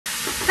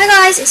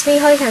Hi guys, it's me,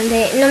 Holly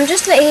Candy, and I'm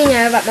just letting you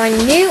know about my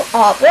new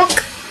art book.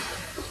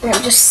 Let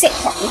me just sit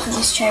properly because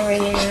this chair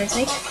really annoys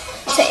me.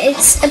 So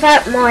it's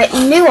about my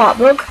new art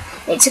book.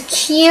 It's a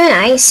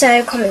Q&A,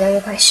 so comment down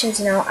your questions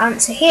and I'll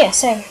answer here.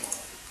 So,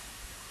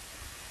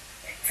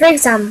 for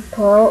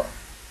example,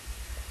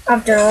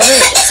 I've done all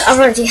these.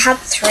 I've already had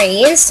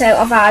 3, so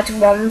I've had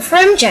one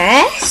from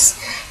Jess,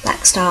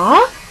 Black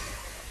Star.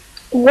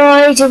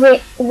 Why do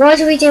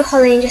we do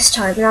Holly and Just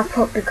Time? And I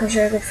put because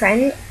you're a good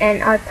friend,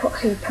 and I put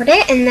who put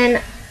it, and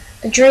then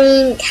the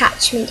Dream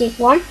Catch Me did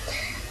one.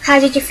 How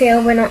did you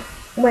feel when I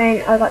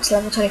got to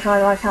level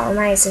 25? I felt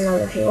amazing. I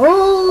love you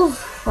all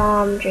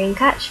from Dream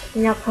Catch,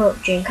 and I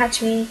put Dream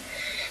Catch Me.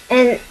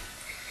 And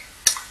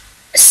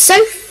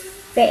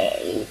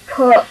Sophie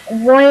put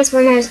why is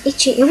my nose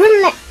itchy? It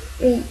wouldn't let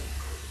me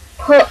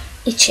put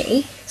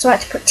itchy, so I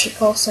had to put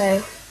tickle.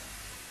 So,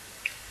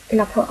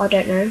 and I put I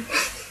don't know.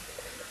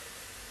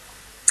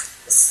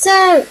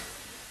 So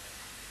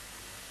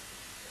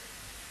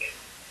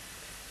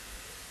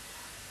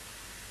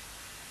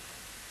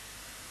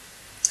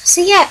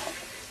yeah,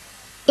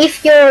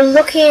 if you're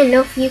lucky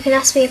enough, you can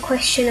ask me a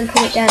question and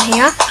put it down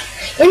here.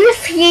 In the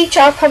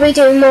future, I'll probably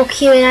do more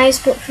Q&As,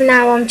 but for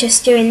now, I'm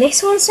just doing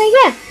this one. So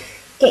yeah,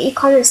 get your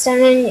comments down,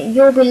 and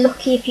you'll be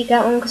lucky if you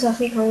get one, because I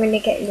think I'm going to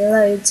get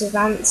loads of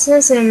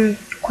answers and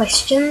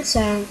questions.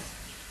 So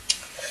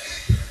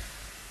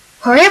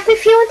hurry up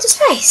if you want to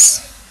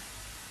space.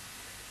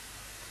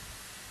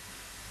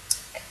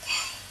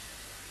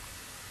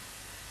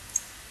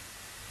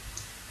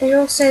 And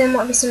also there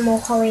might be some more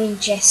Holly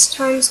and Jess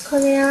times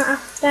coming out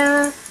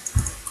after.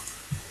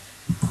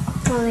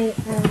 Holly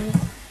and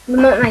we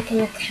might make an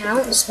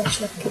account, a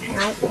special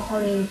account for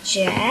Holly and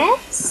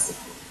Jess.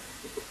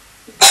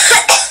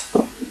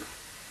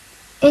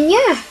 And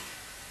yeah.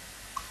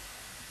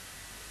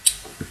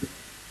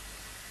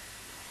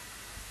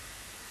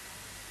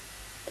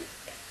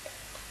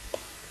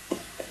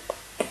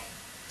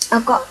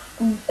 I've got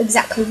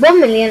exactly 1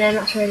 million, and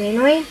that's really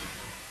annoying.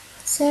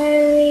 So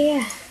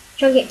yeah.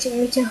 Try to get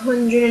me to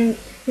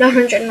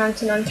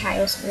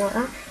 999k or something like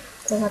that,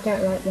 because I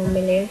don't like 1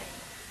 million.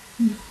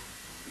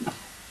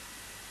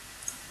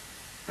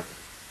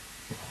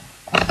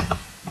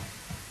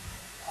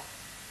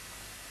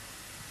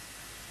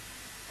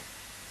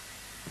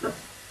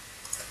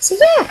 So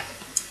yeah,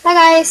 bye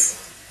guys.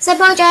 Say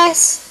bye,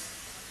 Jess.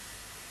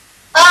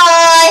 Bye.